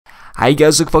Hi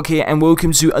guys, Luke here and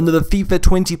welcome to another FIFA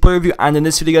 20 player review, and in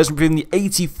this video guys I'm reviewing the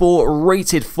 84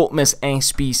 rated Futmas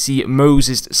Sbc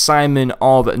Moses Simon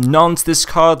of Nantes. This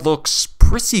card looks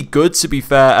pretty good, to be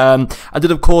fair. I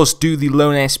did of course do the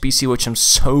loan SBC, which I'm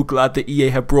so glad that EA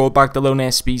have brought back the loan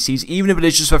SBCs, even if it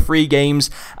is just for 3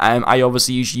 games. I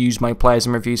obviously usually use my players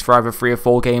and reviews for either 3 or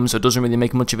 4 games, so it doesn't really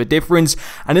make much of a difference.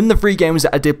 And in the 3 games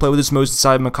that I did play with this Moses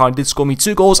Simon card, he did score me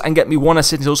 2 goals and get me 1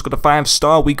 assist. He's also got a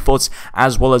 5-star weak foot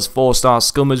as well as 4-star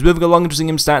skill moves. Moving along, interesting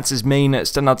him stats, his main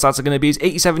standout stats are going to be his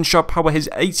 87 shot power, his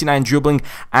 89 dribbling,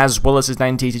 as well as his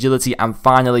 98 agility, and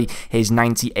finally his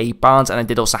 98 balance. And I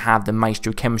did also have the Maestro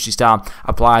chemistry star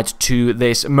applied to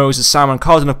this Moses Simon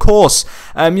card. And of course,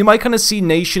 you might kind of see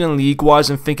nation and league wise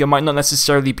and think it might not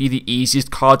necessarily be the easiest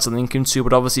card to link him to,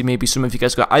 but obviously maybe some of you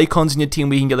guys got icons in your team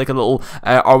where you can get like a little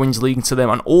orange link to them.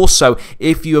 And also,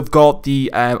 if you have got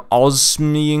the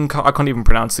Osmian, I can't even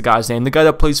pronounce the guy's name, the guy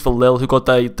that plays for Lille, who got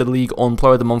the League On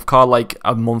Player of the Month card like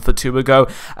a month or 2 ago,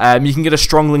 you can get a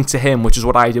strong link to him, which is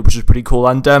what I did, which is pretty cool.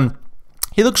 And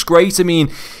he looks great. I mean,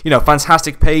 you know,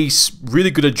 fantastic pace,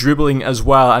 really good at dribbling as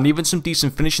well, and even some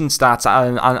decent finishing stats.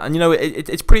 And you know,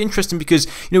 it's pretty interesting because,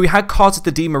 you know, we had cards at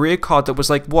the Di Maria card that was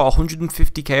like, what,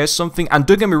 150k or something. And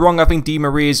don't get me wrong, I think Di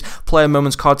Maria's player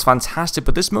moments card's fantastic,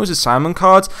 but this Moses Simon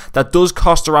card that does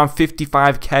cost around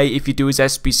 55k if you do his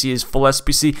SBC, his full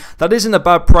SBC, that isn't a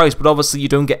bad price. But obviously, you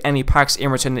don't get any packs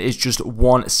in return. It is just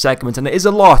 1 segment, and it is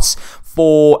a lot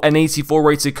for an 84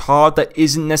 rated card that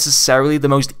isn't necessarily the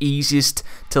most easiest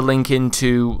to link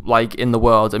into, like, in the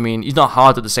world. I mean, he's not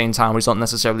hard at the same time, but he's not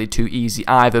necessarily too easy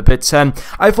either. But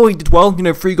I thought he did well. You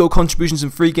know, 3 goal contributions in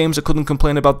 3 games. I couldn't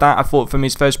complain about that. I thought from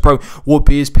his first pro would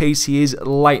be his pace. He is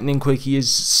lightning quick. He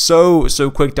is so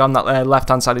quick down that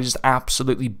left-hand side. He just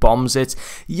absolutely bombs it.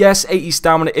 Yes, 80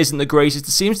 stamina isn't the greatest.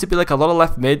 It seems to be like a lot of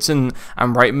left mids and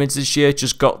right mids this year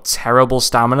just got terrible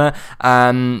stamina.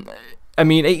 I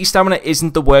mean, 80 stamina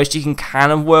isn't the worst. You can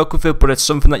kind of work with it, but it's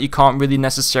something that you can't really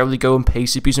necessarily go and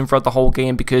pace abuse him throughout the whole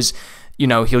game because, you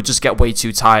know, he'll just get way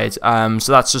too tired.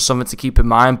 So that's just something to keep in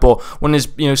mind. But when his,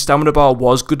 you know, stamina bar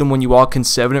was good, and when you are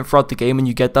conservative throughout the game and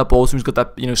you get that ball, so he's got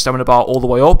that, you know, stamina bar all the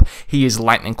way up, he is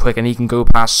lightning quick and he can go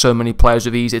past so many players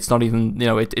with ease. It's not even, you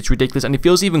know, it's ridiculous. And he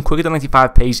feels even quicker than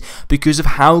 95 pace because of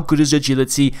how good his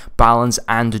agility, balance,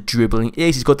 and dribbling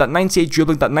is. He's got that 98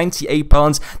 dribbling, that 98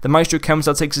 balance. The Maestro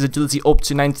chemistry takes his agility up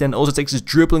to 99, also takes his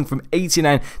dribbling from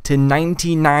 89 to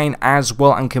 99 as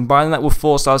well. And combining that with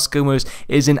 4-star skill moves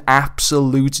is an absolute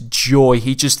joy.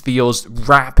 He just feels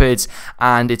rapid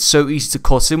and it's so easy to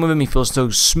cut in with him. He feels so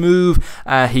smooth.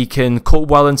 He can cut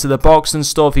well into the box and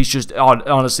stuff. He's just,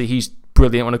 honestly, he's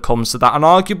brilliant when it comes to that, and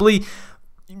arguably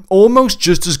almost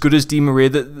just as good as Di Maria.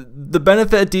 The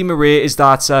benefit of Di Maria is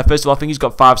that, first of all, I think he's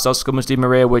got 5-star skill moves, Di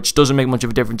Maria, which doesn't make much of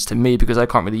a difference to me because I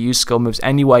can't really use skill moves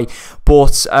anyway.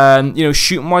 But, you know,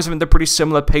 shooting-wise, I think they're pretty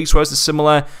similar. Pace-wise, they're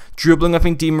similar. Dribbling, I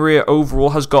think Di Maria overall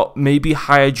has got maybe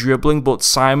higher dribbling, but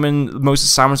Moses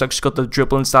Simon's actually got the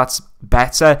dribbling stats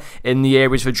better in the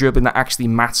areas for dribbling that actually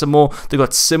matter more. They've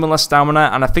got similar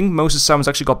stamina, and I think Moses Simon's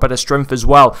actually got better strength as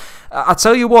well. I'll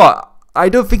tell you what, I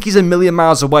don't think he's a million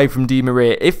miles away from Di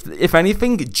Maria. If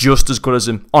anything, just as good as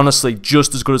him. Honestly,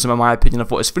 just as good as him in my opinion. I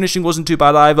thought his finishing wasn't too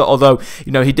bad either, although,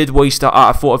 you know, he did waste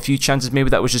I thought a few chances. Maybe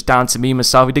that was just down to me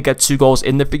myself. He did get 2 goals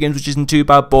in the 3 games, which isn't too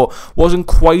bad, but wasn't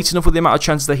quite enough with the amount of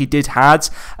chances that he did had.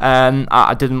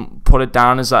 I didn't put it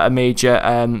down as a major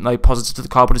like positive to the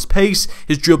card, but his pace,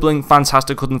 his dribbling,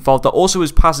 fantastic, couldn't fault that. Also,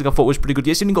 his passing I thought was pretty good.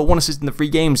 Yes, he only got 1 assist in the 3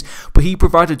 games, but he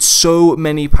provided so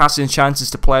many passing chances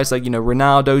to players like, you know,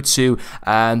 Ronaldo, to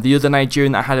the other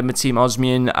Nigerian that I had in my team,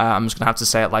 Osmian. I'm just going to have to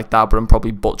say it like that, but I'm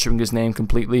probably butchering his name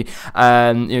completely. You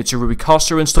know, to Rui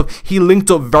Costa and stuff. He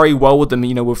linked up very well with them,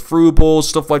 you know, with through balls,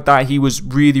 stuff like that. He was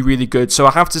really good. So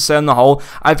I have to say, on the whole,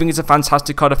 I think it's a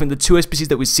fantastic card. I think the 2 SBCs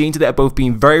that we've seen today are both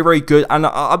being very good. And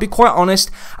I'll be quite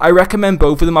honest, I recommend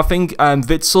both of them. I think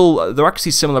Witsel, they're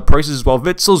actually similar prices as well.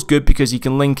 Witsel's good because he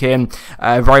can link in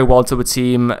very well to a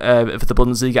team for the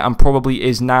Bundesliga, and probably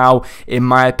is now, in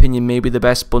my opinion, maybe the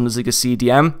best Bundesliga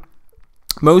CDM.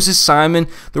 Moses Simon,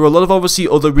 there were a lot of obviously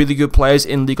other really good players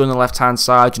in league on the left hand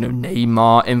side, you know,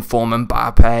 Neymar, Inform,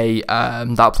 Mbappe,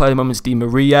 that player at the moment is Di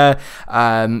Maria,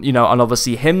 you know, and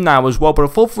obviously him now as well. But I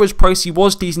thought for his price he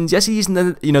was decent. Yes, he isn't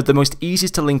the, you know, the most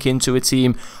easiest to link into a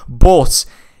team, but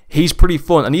he's pretty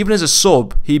fun, and even as a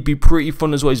sub, he'd be pretty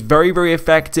fun as well. He's very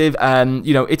effective, and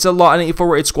you know, it's a lot an 84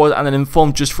 rated squad and an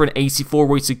informed just for an 84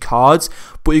 rated card.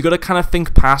 But you got to kind of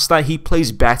think past that. He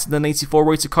plays better than an 84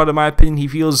 rated card in my opinion. He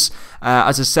feels,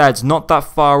 as I said, not that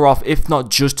far off, if not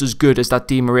just as good as that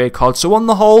Di Maria card. So on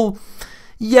the whole,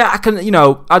 yeah, I can, you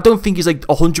know, I don't think he's like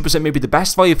 100% maybe the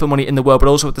best value for money in the world, but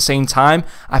also at the same time,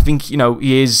 I think, you know,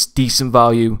 he is decent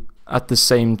value at the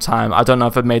same time. I don't know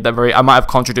if I made that I might have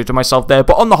contradicted myself there,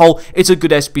 but on the whole, it's a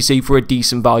good SBC for a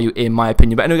decent value in my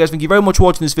opinion. But anyway, guys, thank you very much for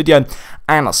watching this video,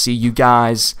 and I'll see you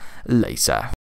guys later.